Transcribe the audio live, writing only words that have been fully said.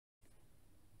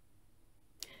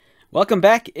Welcome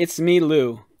back, it's me,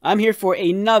 Lou. I'm here for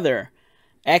another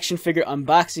action figure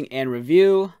unboxing and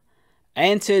review.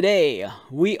 And today,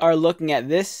 we are looking at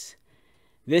this.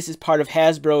 This is part of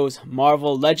Hasbro's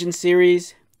Marvel Legends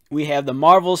series. We have the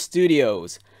Marvel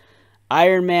Studios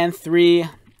Iron Man 3,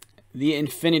 The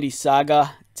Infinity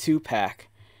Saga 2-pack.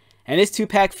 And this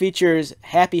 2-pack features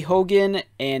Happy Hogan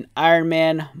and Iron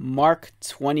Man Mark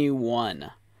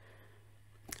 21.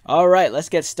 Alright, let's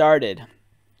get started.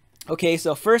 Okay,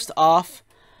 so first off,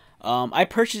 I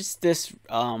purchased this,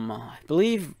 I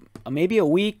believe, maybe a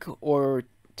week or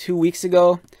 2 weeks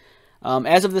ago.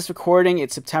 As of this recording,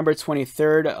 it's September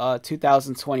 23rd,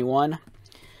 2021.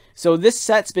 So this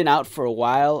set's been out for a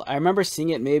while. I remember seeing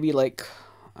it maybe like,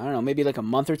 I don't know, maybe like a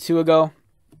month or two ago.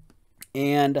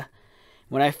 And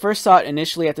when I first saw it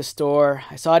initially at the store,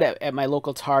 I saw it at my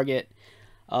local Target.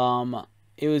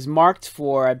 It was marked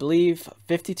for, I believe,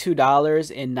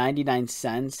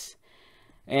 $52.99.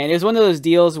 And it was one of those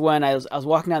deals when I was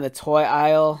walking down the toy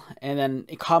aisle, and then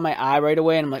it caught my eye right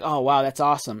away, and I'm like, oh, wow, that's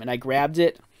awesome. And I grabbed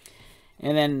it.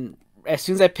 And then as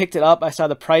soon as I picked it up, I saw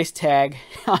the price tag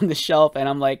on the shelf, and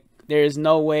I'm like, there is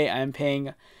no way I'm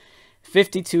paying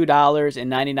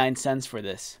 $52.99 for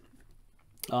this.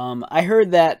 I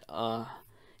heard that,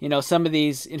 you know, some of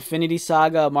these Infinity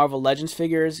Saga Marvel Legends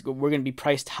figures were going to be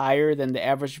priced higher than the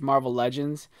average Marvel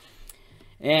Legends.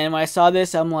 And when I saw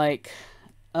this, I'm like,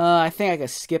 I think I could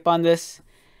skip on this.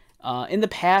 In the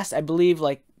past, I believe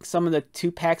like some of the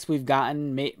 2-packs we've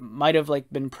gotten might have like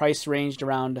been price ranged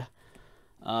around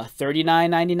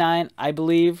 $39.99, I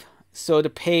believe. So to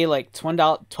pay like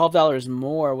 $12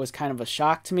 more was kind of a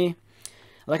shock to me.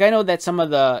 Like, I know that some of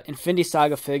the Infinity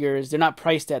Saga figures, they're not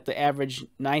priced at the average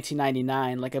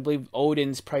 $19.99. Like, I believe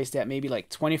Odin's priced at maybe like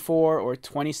 $24 or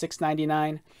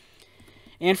 $26.99.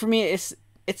 And for me, it's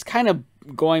kind of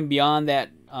going beyond that,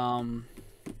 I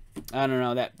don't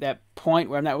know, that point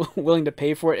where I'm not willing to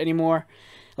pay for it anymore.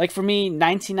 Like, for me,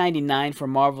 $19.99 for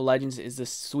Marvel Legends is the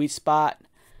sweet spot.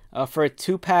 For a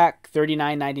 2-pack,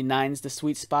 $39.99 is the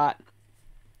sweet spot.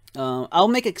 I'll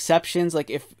make exceptions, like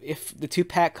if the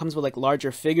 2-pack comes with like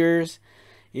larger figures,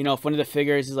 you know, if one of the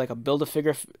figures is like a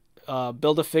build-a-figure,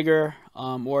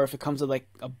 or if it comes with like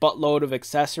a buttload of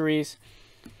accessories.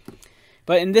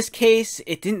 But in this case,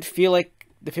 it didn't feel like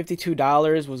the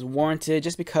 $52 was warranted,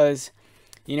 just because,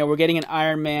 you know, we're getting an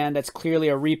Iron Man that's clearly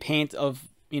a repaint of,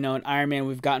 you know, an Iron Man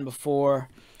we've gotten before.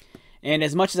 And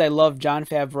as much as I love Jon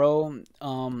Favreau,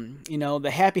 you know,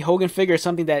 the Happy Hogan figure is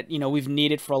something that, you know, we've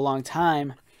needed for a long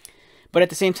time. But at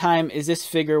the same time, is this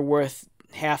figure worth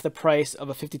half the price of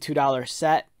a $52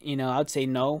 set? You know, I would say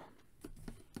no.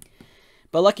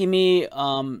 But lucky me,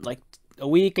 like a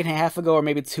week and a half ago or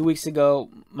maybe 2 weeks ago,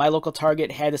 my local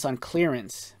Target had this on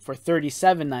clearance for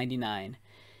 $37.99.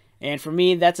 And for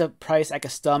me, that's a price I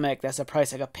could stomach. That's a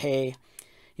price I could pay.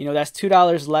 You know, that's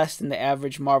 $2 less than the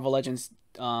average Marvel Legends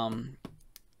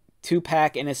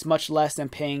 2-pack, and it's much less than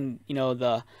paying, you know,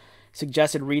 the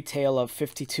suggested retail of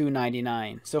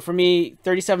 $52.99. So for me,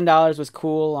 $37 was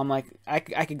cool. I'm like, I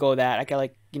could go that. I could,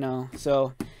 like, you know,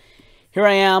 so here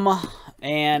I am,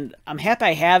 and I'm happy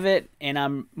I have it, and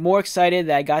I'm more excited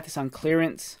that I got this on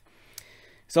clearance.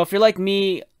 So if you're like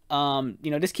me,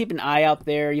 you know, just keep an eye out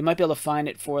there. You might be able to find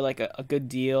it for like a good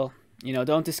deal. You know,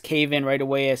 don't just cave in right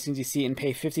away as soon as you see it and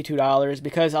pay $52,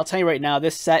 because I'll tell you right now,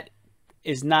 this set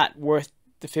is not worth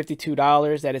the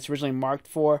 $52 that it's originally marked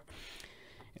for.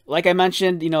 Like I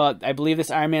mentioned, you know, I believe this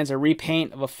Iron Man's a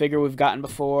repaint of a figure we've gotten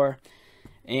before.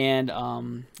 And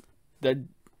the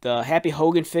Happy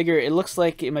Hogan figure, it looks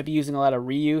like it might be using a lot of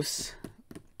reuse.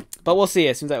 But we'll see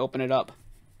as soon as I open it up.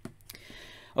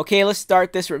 Okay, let's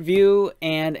start this review.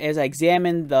 And as I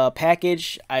examine the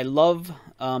package, I love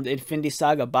the Infinity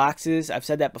Saga boxes. I've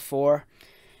said that before.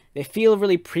 They feel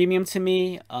really premium to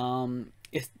me.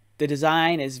 The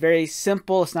design is very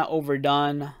simple. It's not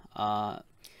overdone.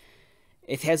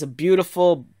 It has a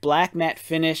beautiful black matte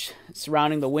finish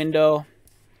surrounding the window.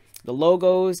 The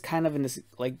logo is kind of in this,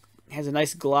 like, has a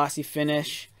nice glossy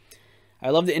finish. I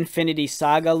love the Infinity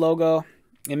Saga logo.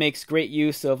 It makes great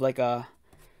use of like a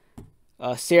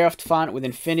serif font with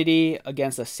Infinity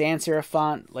against a sans serif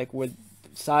font, like with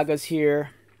Saga's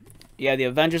here. Yeah, the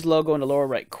Avengers logo in the lower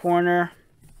right corner.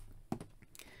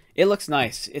 It looks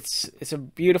nice. It's a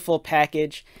beautiful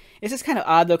package. It's just kind of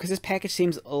odd though, because this package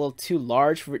seems a little too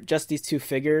large for just these two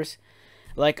figures.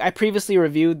 Like, I previously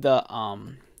reviewed the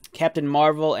Captain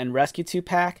Marvel and Rescue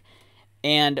 2-pack,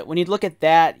 and when you look at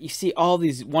that, you see all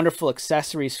these wonderful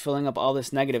accessories filling up all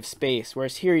this negative space.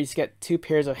 Whereas here you just get 2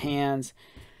 pairs of hands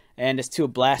and just 2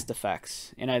 blast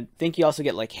effects. And I think you also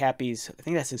get like Happy's, I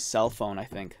think that's his cell phone, I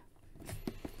think.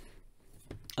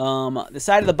 The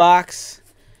side of the box,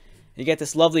 You get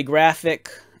this lovely graphic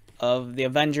of the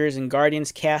Avengers and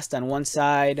Guardians cast on one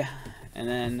side, and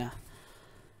then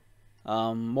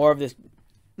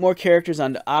more characters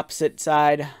on the opposite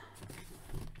side.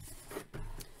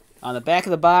 On the back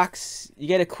of the box, you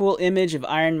get a cool image of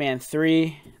Iron Man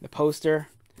 3, the poster.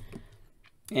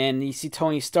 And you see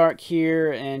Tony Stark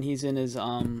here, and he's in his,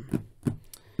 I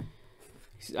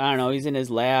don't know, he's in his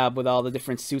lab with all the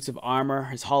different suits of armor,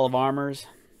 his Hall of Armors.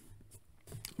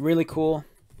 Really cool.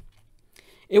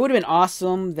 It would have been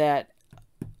awesome that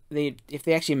if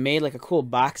they actually made like a cool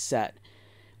box set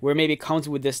where maybe it comes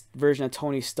with this version of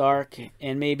Tony Stark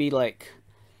and maybe like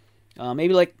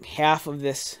half of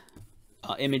this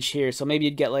image here. So maybe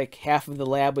you'd get like half of the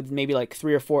lab with maybe like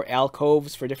 3 or 4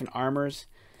 alcoves for different armors.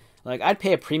 Like, I'd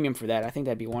pay a premium for that. I think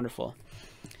that'd be wonderful.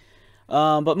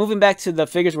 But moving back to the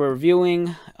figures we're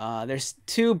reviewing, there's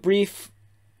 2 brief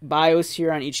bios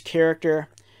here on each character.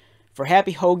 For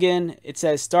Happy Hogan, it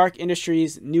says Stark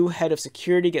Industries' new head of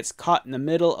security gets caught in the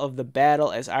middle of the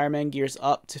battle as Iron Man gears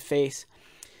up to face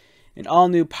an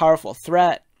all-new powerful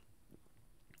threat.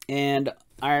 And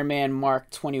Iron Man Mark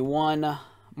 21.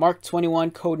 Mark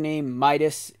 21, codename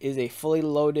Midas, is a fully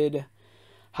loaded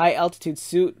high-altitude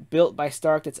suit built by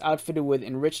Stark that's outfitted with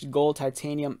enriched gold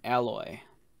titanium alloy.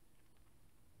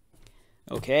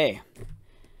 Okay.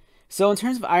 So in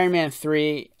terms of Iron Man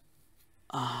 3,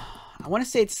 I want to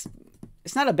say it's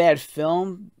not a bad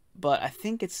film, but I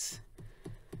think it's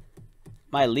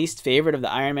my least favorite of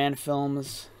the Iron Man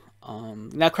films.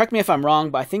 Now, correct me if I'm wrong,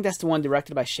 but I think that's the one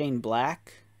directed by Shane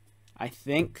Black. I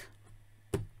think.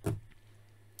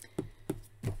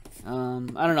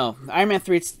 I don't know. Iron Man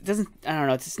 3, I don't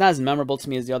know, it's not as memorable to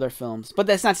me as the other films. But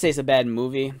that's not to say it's a bad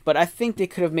movie. But I think they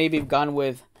could have maybe gone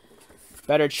with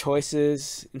better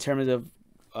choices in terms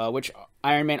of which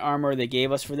Iron Man armor they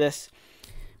gave us for this.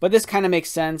 But this kind of makes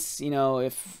sense, you know,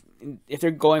 if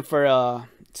they're going for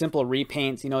simple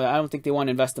repaints, you know, I don't think they want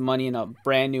to invest the money in a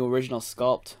brand new original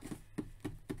sculpt.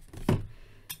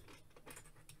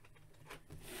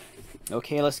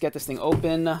 Okay, let's get this thing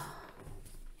open.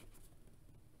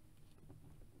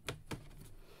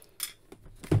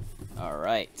 All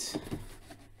right.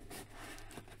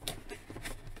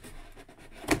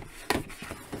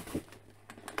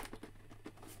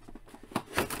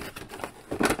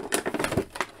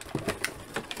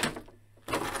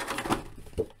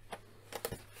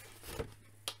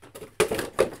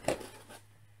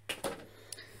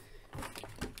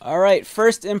 All right,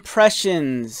 first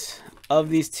impressions of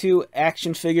these 2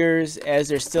 action figures as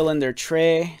they're still in their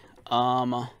tray.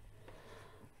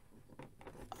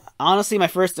 Honestly, my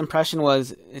first impression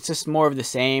was it's just more of the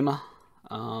same.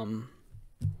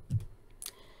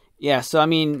 Yeah, so I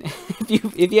mean,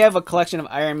 if you have a collection of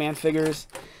Iron Man figures,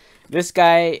 this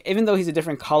guy, even though he's a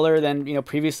different color than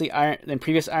previous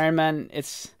Iron Man,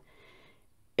 it's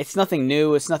nothing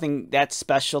new. It's nothing that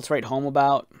special to write home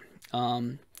about.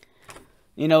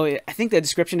 You know, I think the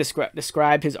description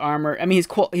described his armor. I mean,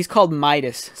 he's called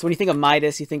Midas. So when you think of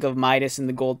Midas, you think of Midas and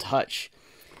the gold touch.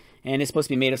 And it's supposed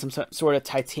to be made of some sort of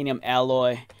titanium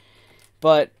alloy.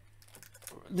 But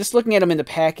just looking at him in the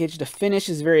package, the finish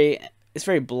is very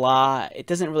blah.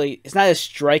 It's not as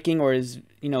striking or as,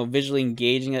 you know, visually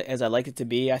engaging as I like it to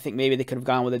be. I think maybe they could have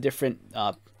gone with a different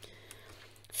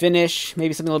finish,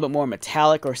 maybe something a little bit more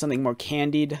metallic or something more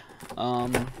candied.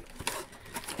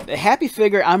 The Happy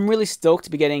figure, I'm really stoked to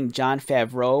be getting Jon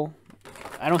Favreau.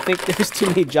 I don't think there's too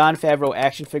many Jon Favreau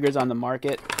action figures on the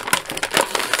market.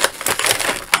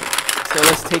 So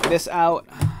let's take this out.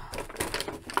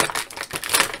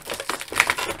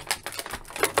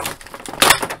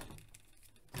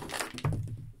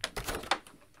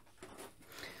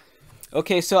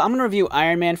 Okay, so I'm going to review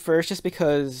Iron Man first just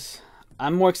because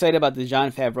I'm more excited about the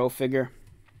Jon Favreau figure.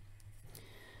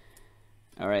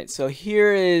 Alright, so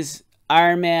here is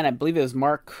Iron Man. I believe it was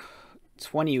Mark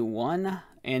 21.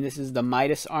 And this is the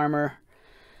Midas armor.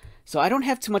 So I don't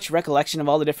have too much recollection of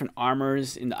all the different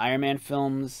armors in the Iron Man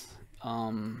films.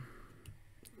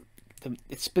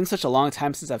 It's been such a long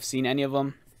time since I've seen any of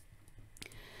them.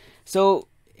 So,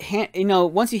 you know,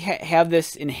 once you have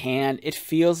this in hand, it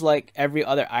feels like every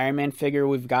other Iron Man figure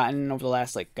we've gotten over the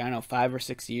last, like, I don't know, 5 or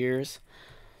 6 years.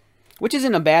 Which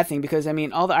isn't a bad thing because, I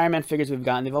mean, all the Iron Man figures we've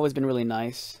gotten, they've always been really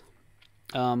nice.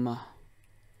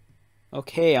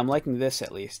 Okay, I'm liking this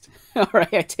at least.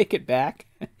 Alright, I take it back.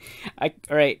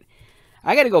 Alright.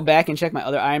 I gotta go back and check my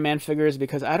other Iron Man figures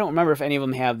because I don't remember if any of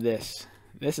them have this.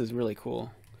 This is really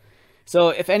cool. So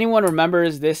if anyone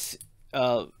remembers this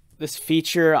this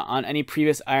feature on any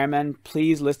previous Iron Man,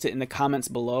 please list it in the comments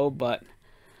below. But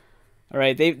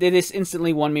alright, they just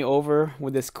instantly won me over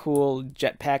with this cool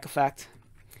jetpack effect.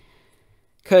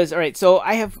 Because, alright, so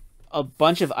I have a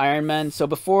bunch of Iron Men. So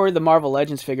before the Marvel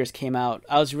Legends figures came out,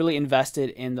 I was really invested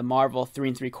in the Marvel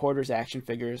 3 3/4 action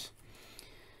figures,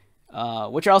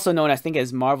 which are also known, I think,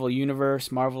 as Marvel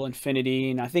Universe, Marvel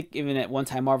Infinity, and I think even at one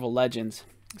time Marvel Legends.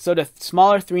 So the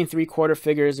smaller 3 3/4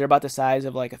 figures, they're about the size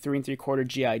of like a 3 3/4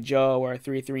 GI Joe or a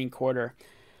 3 3/4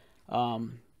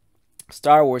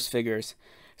 Star Wars figures.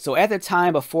 So at the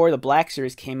time before the Black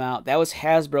Series came out, that was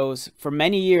Hasbro's, for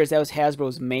many years, that was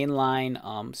Hasbro's mainline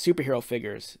superhero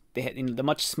figures. They had, you know, the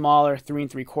much smaller 3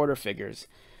 3/4 figures.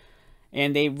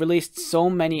 And they released so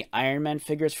many Iron Man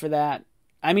figures for that.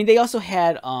 I mean, they also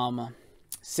had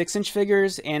 6-inch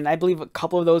figures, and I believe a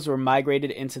couple of those were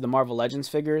migrated into the Marvel Legends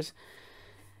figures.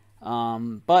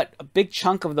 But a big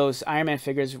chunk of those Iron Man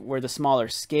figures were the smaller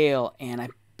scale, and I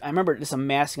remember just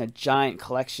amassing a giant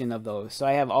collection of those. So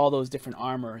I have all those different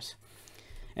armors.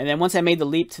 And then once I made the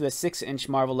leap to the 6-inch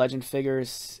Marvel Legend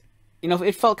figures, you know,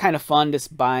 it felt kind of fun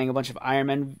just buying a bunch of Iron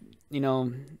Man, you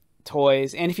know,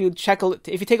 toys. And if you take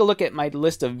a look at my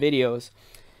list of videos,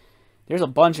 there's a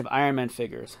bunch of Iron Man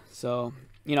figures. So,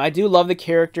 you know, I do love the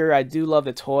character, I do love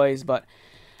the toys, but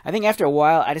I think after a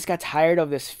while I just got tired of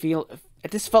this feel. It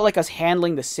just felt like I was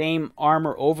handling the same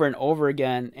armor over and over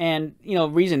again. And, you know,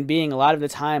 reason being, a lot of the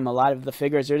time, a lot of the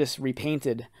figures are just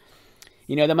repainted.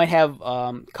 You know, they might have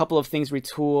a couple of things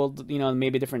retooled, you know,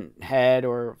 maybe a different head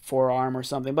or forearm or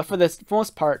something. But for the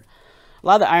most part, a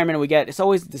lot of the Iron Man we get, it's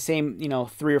always the same, you know,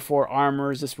 3 or 4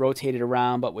 armors just rotated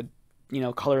around, but with, you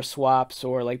know, color swaps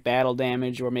or like battle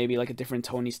damage or maybe like a different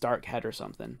Tony Stark head or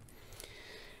something.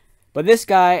 But this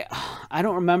guy, I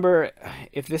don't remember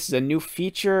if this is a new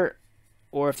feature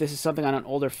or if this is something on an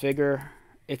older figure.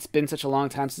 It's been such a long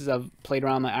time since I've played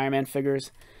around my Iron Man figures.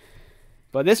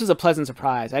 But this was a pleasant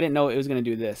surprise. I didn't know it was going to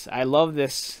do this. I love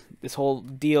this whole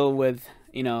deal with,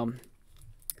 you know,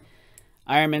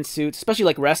 Iron Man suits, especially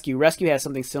like Rescue. Rescue has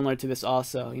something similar to this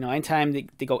also. You know, anytime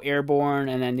they go airborne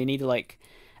and then they need to like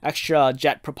extra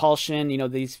jet propulsion, you know,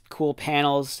 these cool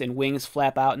panels and wings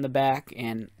flap out in the back,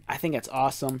 and I think that's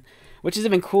awesome. Which is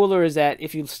even cooler is that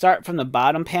if you start from the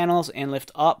bottom panels and lift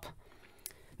up,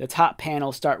 the top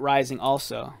panels start rising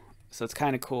also. So it's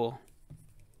kind of cool.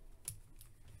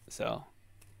 So,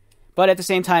 but at the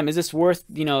same time, is this worth,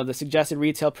 you know, the suggested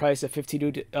retail price of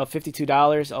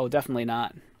 $52? Oh, definitely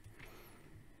not.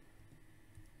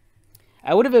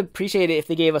 I would have appreciated if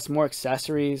they gave us more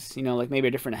accessories, you know, like maybe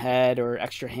a different head or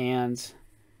extra hands.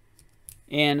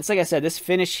 And it's like I said, this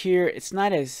finish here, it's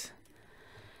not as...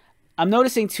 I'm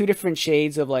noticing 2 different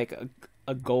shades of like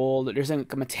a gold. There's a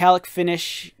metallic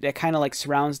finish that kind of like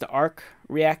surrounds the arc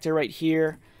reactor right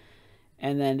here.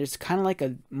 And then there's kind of like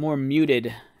a more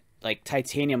muted like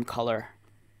titanium color.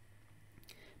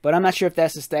 But I'm not sure if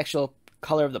that's just the actual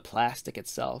color of the plastic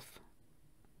itself.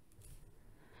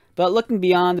 But looking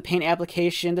beyond the paint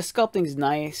application, the sculpting's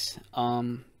nice.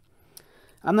 I'm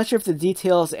not sure if the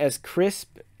detail is as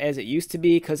crisp as it used to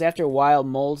be, because after a while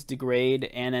molds degrade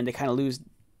and then they kind of lose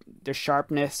their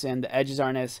sharpness and the edges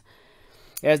aren't as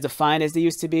defined as they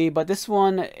used to be. But this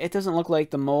one, it doesn't look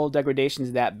like the mold degradation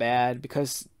is that bad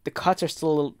because the cuts are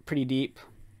still pretty deep.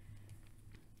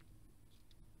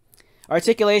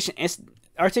 Articulation is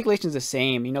the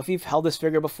same. You know, if you've held this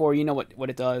figure before, you know what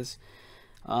it does.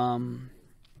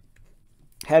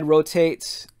 Head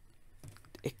rotates.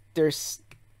 There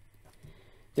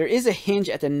is a hinge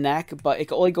at the neck, but it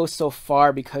can only go so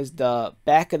far because the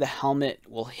back of the helmet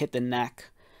will hit the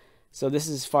neck. So this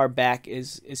is as far back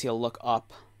as he'll look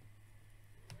up.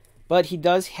 But he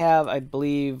does have, I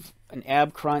believe, an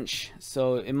ab crunch,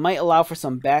 so it might allow for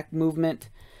some back movement.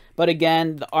 But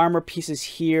again, the armor pieces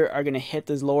here are going to hit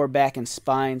his lower back and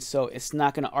spine, so it's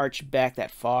not going to arch back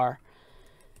that far.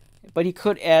 But he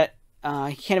could he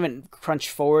can't even crunch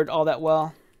forward all that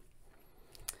well.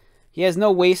 He has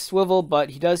no waist swivel,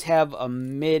 but he does have a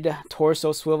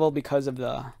mid-torso swivel because of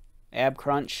the ab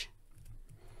crunch.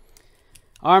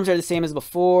 Arms are the same as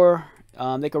before.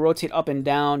 They can rotate up and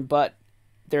down, but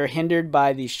they're hindered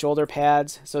by the shoulder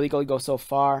pads, so they can only go so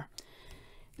far.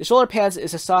 The shoulder pads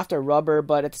is a softer rubber,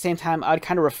 but at the same time, I'd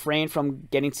kind of refrain from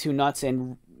getting too nuts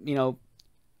and, you know,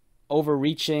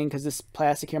 overreaching, because this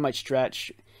plastic here might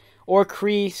stretch or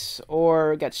crease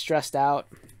or get stressed out.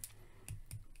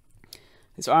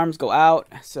 His arms go out,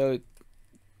 so,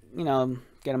 you know,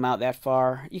 get them out that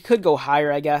far. You could go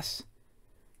higher, I guess,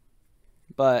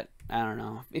 but I don't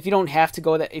know. If you don't have to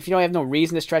go that, if you don't have no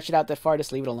reason to stretch it out that far,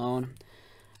 just leave it alone.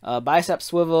 Bicep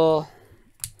swivel.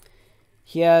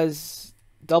 He has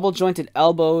double jointed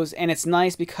elbows, and it's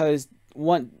nice because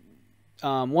one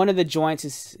of the joints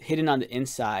is hidden on the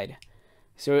inside,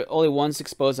 so only one's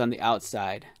exposed on the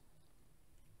outside.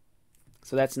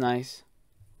 So that's nice.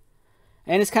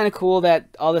 And it's kind of cool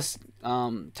that all this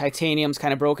titanium's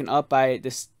kind of broken up by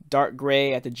this dark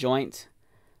gray at the joint.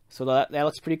 So that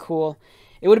looks pretty cool.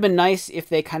 It would have been nice if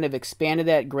they kind of expanded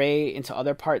that gray into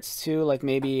other parts too, like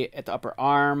maybe at the upper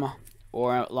arm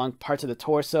or along parts of the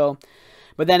torso.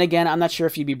 But then again, I'm not sure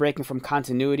if you'd be breaking from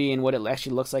continuity and what it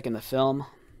actually looks like in the film.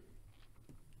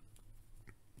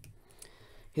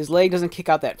 His leg doesn't kick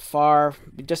out that far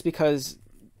just because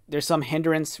there's some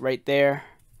hindrance right there.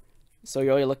 So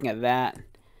you're only looking at that.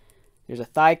 There's a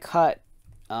thigh cut,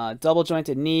 double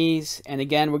jointed knees, and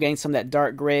again we're getting some of that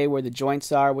dark gray where the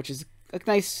joints are, which is a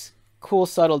nice, cool,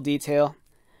 subtle detail.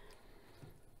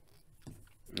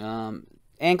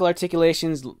 Ankle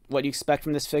articulations, what you expect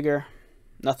from this figure,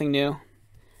 nothing new.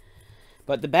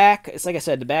 But the back, it's like I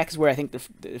said, the back is where I think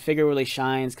the figure really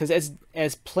shines, because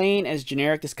as plain as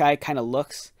generic this guy kind of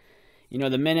looks, you know,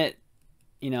 the minute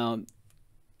he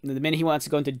wants to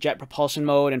go into jet propulsion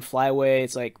mode and fly away,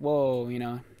 it's like, whoa, you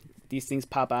know, these things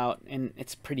pop out, and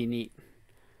it's pretty neat.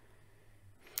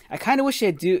 I kind of wish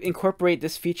they'd incorporate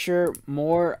this feature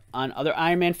more on other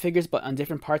Iron Man figures, but on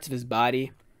different parts of his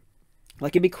body.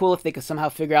 Like, it'd be cool if they could somehow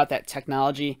figure out that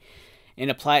technology and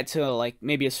apply it to, like,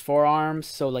 maybe his forearms.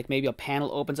 So, like, maybe a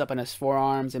panel opens up on his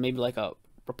forearms and maybe, like, a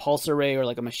repulsor ray or,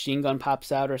 like, a machine gun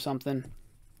pops out or something.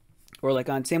 Or, like,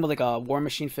 same with, like, a War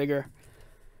Machine figure.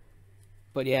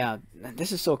 But, yeah,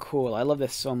 this is so cool. I love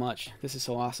this so much. This is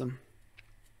so awesome.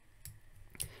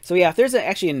 So, yeah, if there's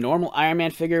actually a normal Iron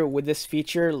Man figure with this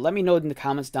feature, let me know in the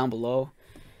comments down below.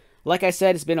 Like I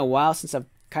said, it's been a while since I've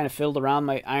kind of fiddled around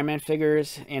my Iron Man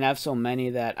figures, and I have so many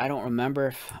that I don't remember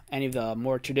if any of the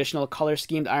more traditional color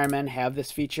schemed Iron Men have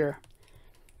this feature.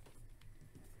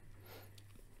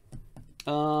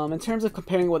 In terms of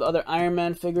comparing with other Iron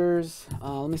Man figures,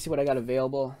 let me see what I got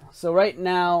available. So right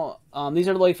now, these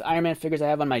are the Iron Man figures I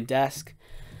have on my desk.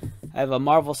 I have a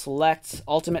Marvel Select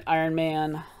Ultimate Iron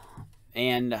Man,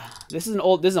 and this is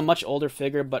a much older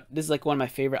figure, but this is like one of my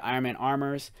favorite Iron Man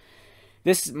armors.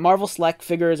 This Marvel Select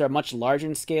figures are much larger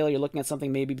in scale. You're looking at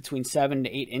something maybe between 7 to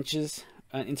 8 inches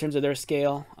in terms of their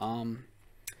scale.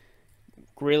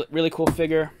 Really cool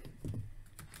figure.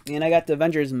 And I got the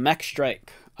Avengers Mech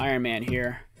Strike Iron Man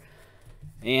here.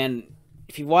 And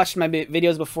if you've watched my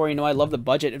videos before, you know I love the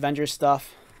budget Avengers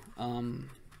stuff.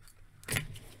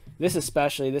 This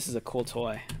especially, this is a cool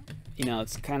toy. You know,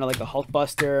 it's kind of like a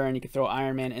Hulkbuster, and you can throw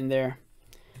Iron Man in there.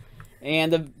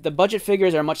 And the budget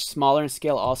figures are much smaller in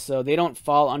scale also. They don't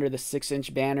fall under the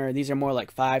 6-inch banner. These are more like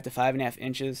 5 to 5.5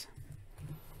 inches.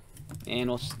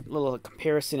 And a little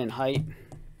comparison in height.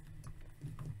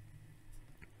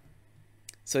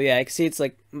 So yeah, I can see it's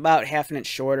like about half an inch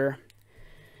shorter.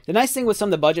 The nice thing with some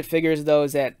of the budget figures though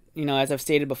is that, you know, as I've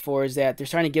stated before, is that they're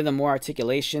starting to give them more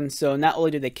articulation. So not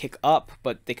only do they kick up,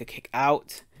 but they could kick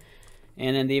out.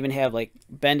 And then they even have like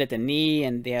bend at the knee,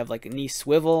 and they have like a knee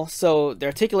swivel. So the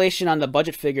articulation on the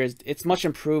budget figures, it's much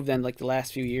improved than like the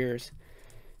last few years.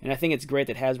 And I think it's great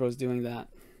that Hasbro's doing that.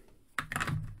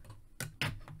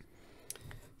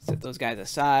 Set those guys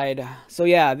aside. So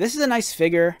yeah, this is a nice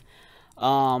figure.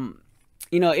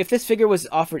 You know, if this figure was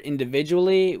offered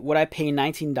individually, would I pay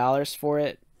 $19 for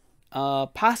it?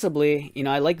 Possibly. You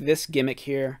know, I like this gimmick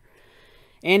here.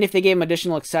 And if they gave him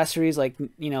additional accessories like,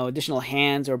 you know, additional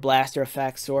hands or blaster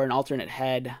effects or an alternate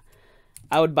head,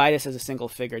 I would buy this as a single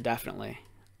figure, definitely.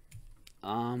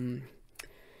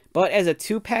 But as a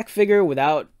 2-pack figure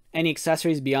without any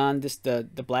accessories beyond just the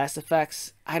blast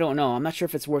effects, I don't know. I'm not sure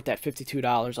if it's worth that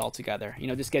 $52 altogether. You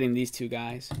know, just getting these two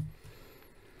guys.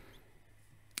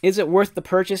 Is it worth the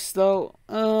purchase, though?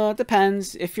 It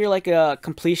depends. If you're like a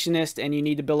completionist and you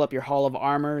need to build up your Hall of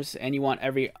Armors and you want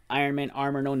every Iron Man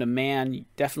armor known to man, you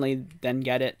definitely then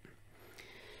get it.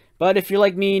 But if you're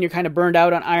like me and you're kind of burned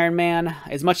out on Iron Man,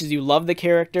 as much as you love the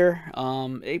character,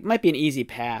 it might be an easy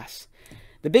pass.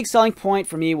 The big selling point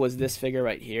for me was this figure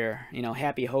right here. You know,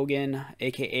 Happy Hogan,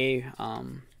 a.k.a.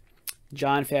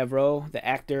 Jon Favreau, the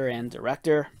actor and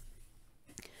director.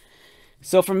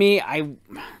 So for me,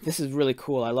 this is really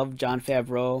cool. I love Jon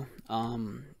Favreau.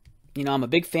 You know, I'm a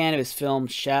big fan of his film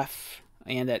Chef,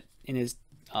 and that in his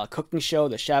cooking show,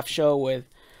 the Chef Show with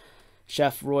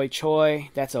Chef Roy Choi.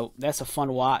 That's a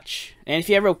fun watch. And if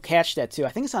you ever catch that too, I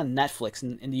think it's on Netflix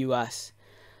in the U.S.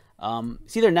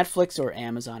 It's either Netflix or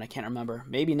Amazon. I can't remember.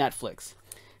 Maybe Netflix.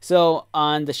 So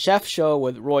on the Chef Show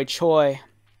with Roy Choi,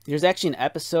 there's actually an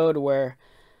episode where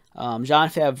Jon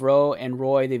Favreau and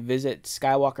Roy, they visit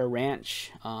Skywalker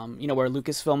Ranch, you know, where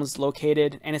Lucasfilm is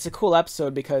located. And it's a cool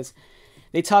episode because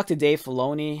they talk to Dave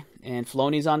Filoni, and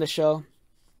Filoni's on the show.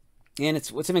 And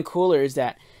what's even cooler is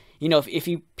that, you know, if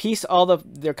you piece all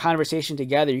their conversation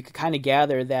together, you could kind of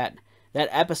gather that that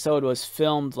episode was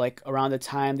filmed like around the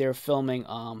time they were filming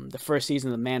the first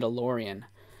season of The Mandalorian.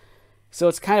 So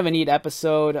it's kind of a neat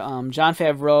episode. Jon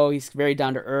Favreau, he's very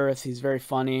down to earth. He's very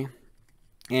funny.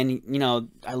 And, you know,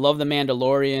 I love The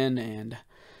Mandalorian, and,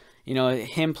 you know,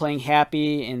 him playing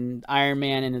Happy in Iron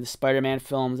Man and in the Spider-Man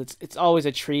films. It's always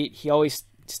a treat. He always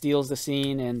steals the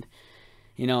scene. And,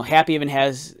 you know, Happy even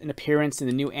has an appearance in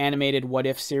the new animated What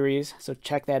If series. So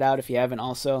check that out if you haven't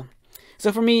also.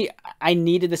 So for me, I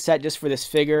needed the set just for this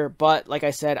figure. But like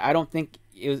I said, I don't think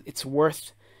it's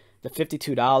worth the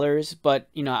 $52, but,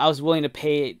 you know, I was willing to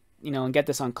pay, you know, and get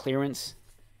this on clearance.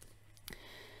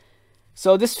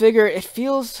 So this figure, it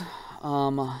feels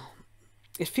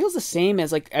the same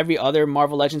as like every other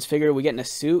Marvel Legends figure we get in a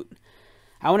suit.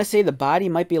 I want to say the body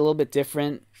might be a little bit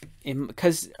different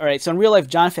because, all right, so in real life,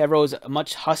 Jon Favreau is a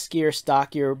much huskier,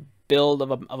 stockier build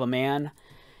of a man,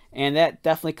 and that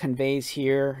definitely conveys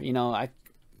here. You know, I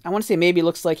want to say maybe it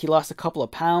looks like he lost a couple of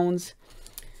pounds.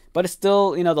 But it's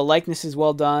still, you know, the likeness is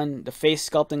well done. The face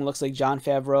sculpting looks like Jon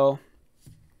Favreau.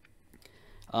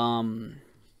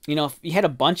 You know, if you had a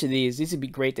bunch of these would be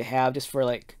great to have just for,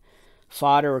 like,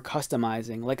 fodder or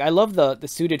customizing. Like, I love the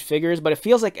suited figures, but it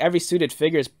feels like every suited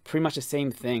figure is pretty much the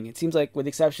same thing. It seems like, with the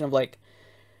exception of, like,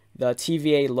 the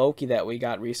TVA Loki that we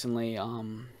got recently,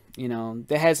 you know,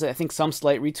 that has, I think, some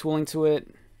slight retooling to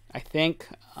it, I think.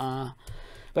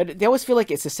 But they always feel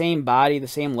like it's the same body, the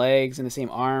same legs, and the same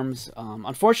arms.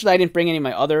 Unfortunately, I didn't bring any of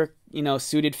my other, you know,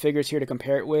 suited figures here to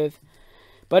compare it with.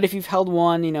 But if you've held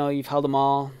one, you know, you've held them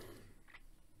all.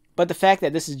 But the fact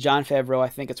that this is Jon Favreau, I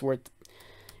think it's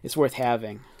worth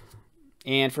having.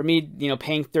 And for me, you know,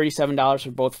 paying $37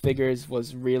 for both figures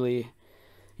was really,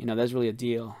 you know, that's really a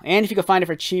deal. And if you can find it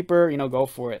for cheaper, you know, go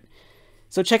for it.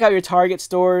 So check out your Target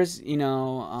stores, you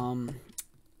know.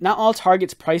 Not all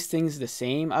Targets price things the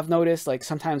same, I've noticed. Like,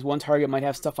 sometimes one Target might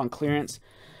have stuff on clearance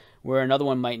where another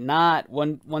one might not.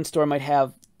 One store might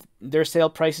have their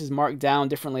sale prices marked down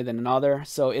differently than another.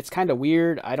 So it's kind of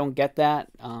weird. I don't get that.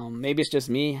 Maybe it's just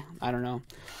me. I don't know.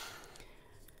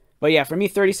 But yeah, for me,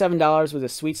 $37 was a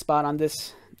sweet spot on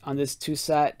this two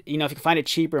set. You know, if you can find it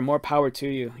cheaper, more power to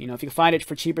you. You know, if you can find it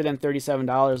for cheaper than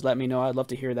 $37, let me know. I'd love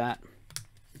to hear that.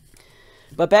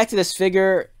 But back to this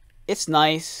figure. It's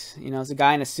nice, you know, it's a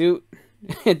guy in a suit.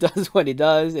 It does what he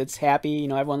does. It's Happy, you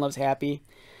know, everyone loves Happy.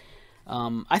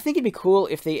 I think it'd be cool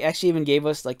if they actually even gave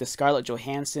us, like, the Scarlett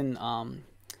Johansson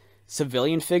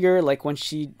civilian figure, like when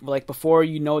she, like, before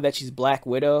you know that she's Black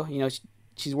Widow, you know,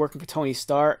 she's working for Tony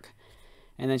Stark,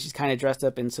 and then she's kind of dressed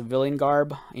up in civilian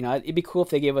garb. You know, it'd be cool if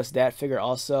they gave us that figure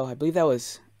also. I believe that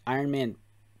was Iron Man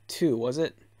 2, was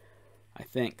it? I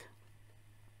think.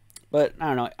 But, I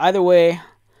don't know. Either way,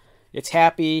 it's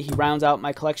Happy. He rounds out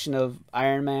my collection of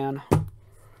Iron Man.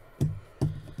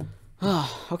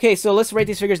 Okay, so let's rate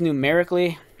these figures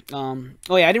numerically. Oh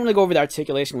yeah, I didn't really go over the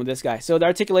articulation with this guy. So the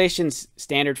articulation's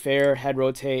standard fare. Head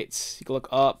rotates. You can look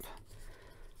up.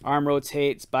 Arm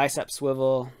rotates. Bicep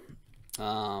swivel.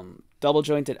 Double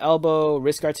jointed elbow.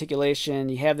 Wrist articulation.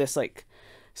 You have this, like,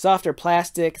 softer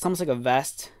plastic. It's almost like a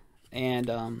vest.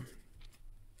 And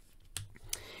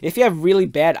if you have really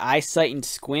bad eyesight and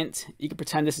squint, you can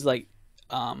pretend this is like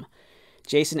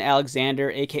Jason Alexander,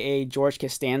 a.k.a. George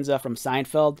Costanza from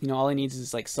Seinfeld. You know, all he needs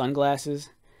is, like, sunglasses.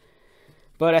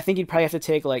 But I think you'd probably have to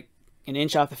take, like, an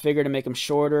inch off the figure to make him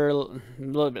shorter, a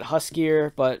little bit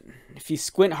huskier. But if you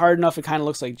squint hard enough, it kind of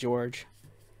looks like George.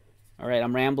 All right,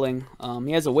 I'm rambling.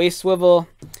 He has a waist swivel,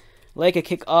 leg a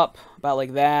kick up, about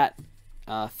like that.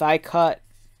 Thigh cut,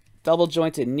 double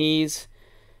jointed knees.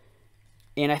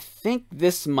 And I think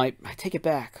this might, I take it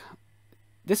back.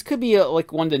 This could be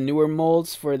like one of the newer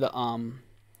molds for the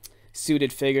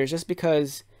suited figures, just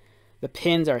because the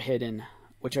pins are hidden,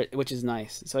 which is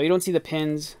nice. So you don't see the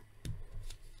pins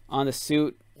on the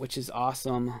suit, which is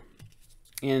awesome.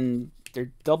 And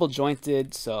they're double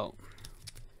jointed, so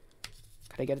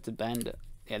could I get it to bend?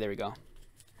 Yeah, there we go.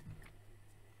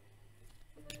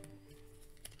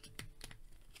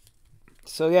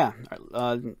 So yeah,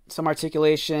 some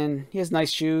articulation. He has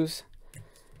nice shoes.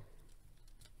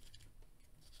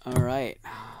 All right.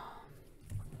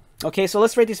 Okay, so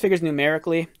let's rate these figures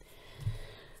numerically.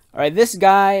 All right, this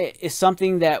guy is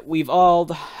something that we've all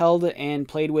held and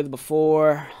played with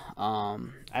before.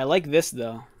 I like this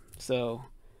though. So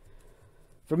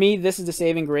for me, this is the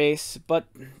saving grace, but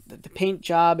the paint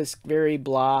job is very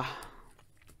blah.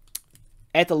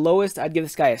 At the lowest, I'd give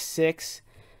this guy a 6.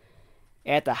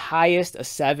 At the highest, a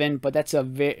 7, but that's a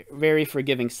very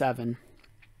forgiving 7.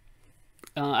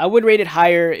 I would rate it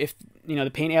higher if, you know,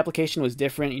 the paint application was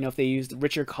different. You know, if they used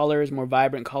richer colors, more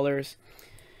vibrant colors.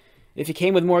 If he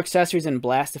came with more accessories and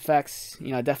blast effects,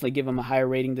 you know, I'd definitely give him a higher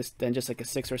rating than just like a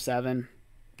 6 or 7.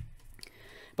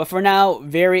 But for now,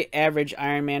 very average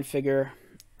Iron Man figure.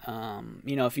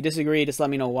 You know, if you disagree, just let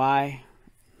me know why.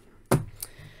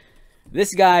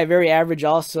 This guy, very average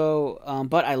also,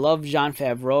 but I love Jon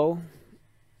Favreau.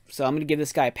 So I'm going to give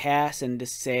this guy a pass and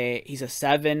just say he's a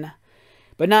 7.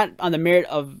 But not on the merit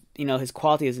of, you know, his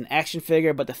quality as an action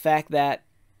figure, but the fact that,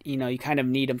 you know, you kind of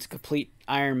need him to complete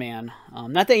Iron Man.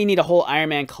 Not that you need a whole Iron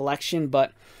Man collection,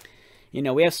 but, you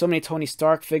know, we have so many Tony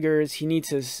Stark figures. He needs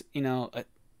his, you know,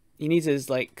 he needs his,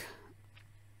 like,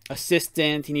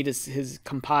 assistant. He needs his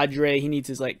compadre. He needs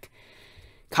his, like,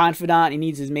 confidant. He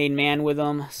needs his main man with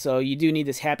him. So you do need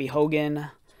this Happy Hogan.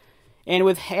 And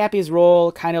with Happy's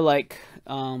role kind of, like,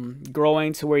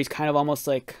 growing to where he's kind of almost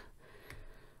like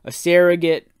a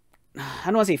surrogate, I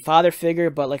don't want to say father figure,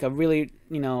 but like a really,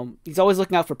 you know, he's always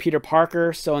looking out for Peter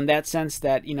Parker. So in that sense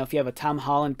that, you know, if you have a Tom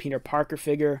Holland Peter Parker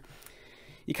figure,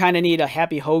 you kind of need a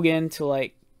Happy Hogan to,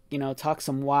 like, you know, talk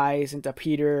some wise into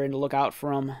Peter and to look out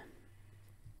for him.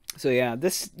 So yeah,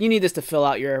 you need this to fill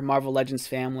out your Marvel Legends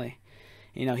family.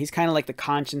 You know, he's kind of like the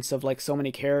conscience of, like, so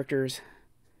many characters.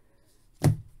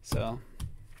 So,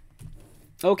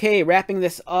 okay, wrapping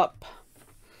this up.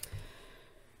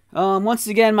 Once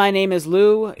again, my name is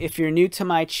Lou. If you're new to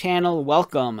my channel,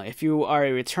 welcome. If you are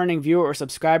a returning viewer or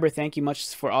subscriber, thank you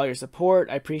much for all your support.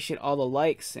 I appreciate all the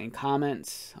likes and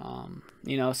comments.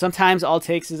 You know, sometimes all it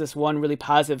takes is this one really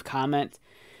positive comment,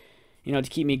 you know, to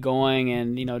keep me going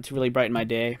and, you know, to really brighten my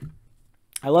day.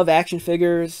 I love action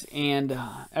figures, and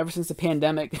ever since the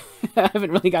pandemic, I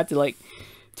haven't really got to, like,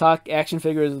 talk action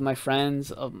figures with my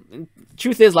friends.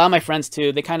 Truth is, a lot of my friends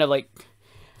too, they kind of, like,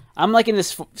 I'm like in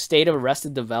this state of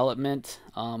arrested development.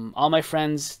 All my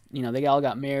friends, you know, they all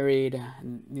got married,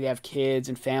 and they have kids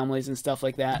and families and stuff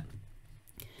like that.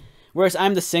 Whereas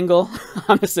I'm the single,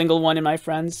 I'm the single one in my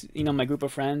friends, you know, my group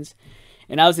of friends.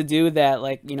 And I was the dude that,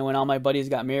 like, you know, when all my buddies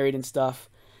got married and stuff,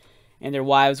 and their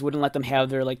wives wouldn't let them have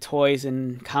their, like, toys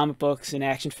and comic books and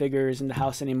action figures in the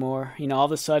house anymore. You know, all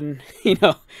of a sudden, you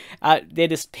know, they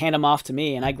just hand them off to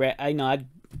me, and I'd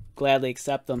gladly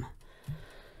accept them.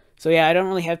 So yeah, I don't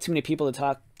really have too many people to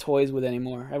talk toys with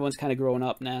anymore. Everyone's kind of growing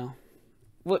up now.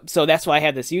 So that's why I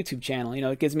have this YouTube channel. You know,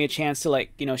 it gives me a chance to,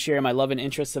 like, you know, share my love and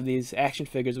interests of these action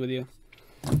figures with you.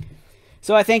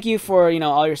 So I thank you for, you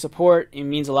know, all your support. It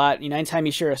means a lot. You know, anytime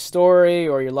you share a story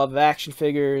or your love of action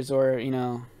figures, or, you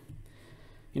know,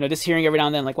 just hearing every now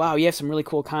and then, like, wow, you have some really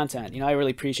cool content. You know, I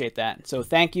really appreciate that. So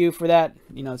thank you for that.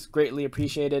 You know, it's greatly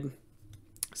appreciated.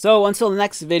 So until the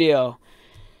next video,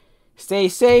 stay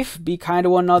safe, be kind to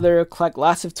one another, collect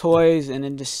lots of toys, and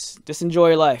then just enjoy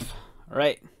your life. All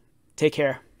right? Take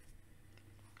care.